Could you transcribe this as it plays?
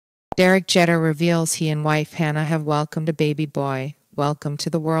Derek Jeter reveals he and wife Hannah have welcomed a baby boy. Welcome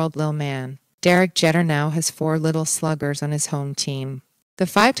to the world, lil man. Derek Jeter now has 4 little sluggers on his home team. The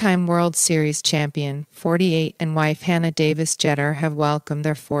 5-time World Series champion, 48, and wife Hannah Davis Jeter have welcomed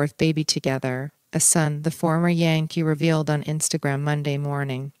their 4th baby together, a son, the former Yankee revealed on Instagram Monday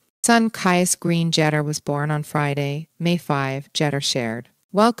morning. Son Kaius Green Jeter was born on Friday, May 5, Jeter shared.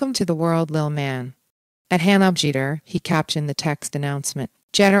 Welcome to the world, lil man. At Hannah Jeter, he captioned the text announcement.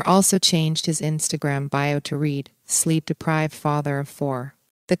 Jeter also changed his Instagram bio to read, sleep-deprived father of 4.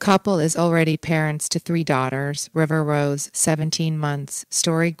 The couple is already parents to 3 daughters, River Rose, 17 months,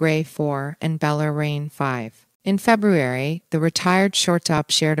 Story Gray, 4, and Bella Raine, 5. In February, the retired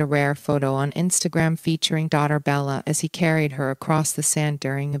shortstop shared a rare photo on Instagram featuring daughter Bella as he carried her across the sand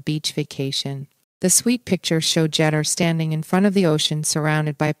during a beach vacation. The sweet picture showed Jeter standing in front of the ocean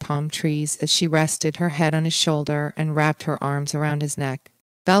surrounded by palm trees as she rested her head on his shoulder and wrapped her arms around his neck.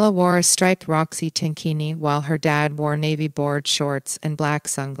 Bella wore a striped Roxy tankini while her dad wore navy board shorts and black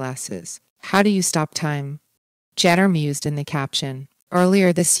sunglasses. How do you stop time? Jeter mused in the caption.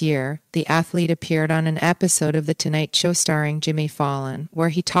 Earlier this year, the athlete appeared on an episode of The Tonight Show starring Jimmy Fallon, where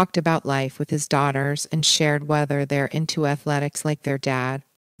he talked about life with his daughters and shared whether they're into athletics like their dad.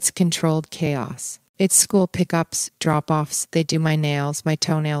 It's controlled chaos. It's school pickups, drop-offs, they do my nails, my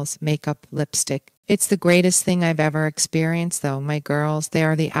toenails, makeup, lipstick. It's the greatest thing I've ever experienced though, my girls, they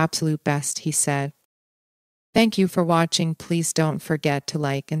are the absolute best, he said. Thank you for watching. Please don't forget to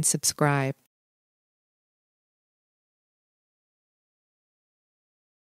like and subscribe.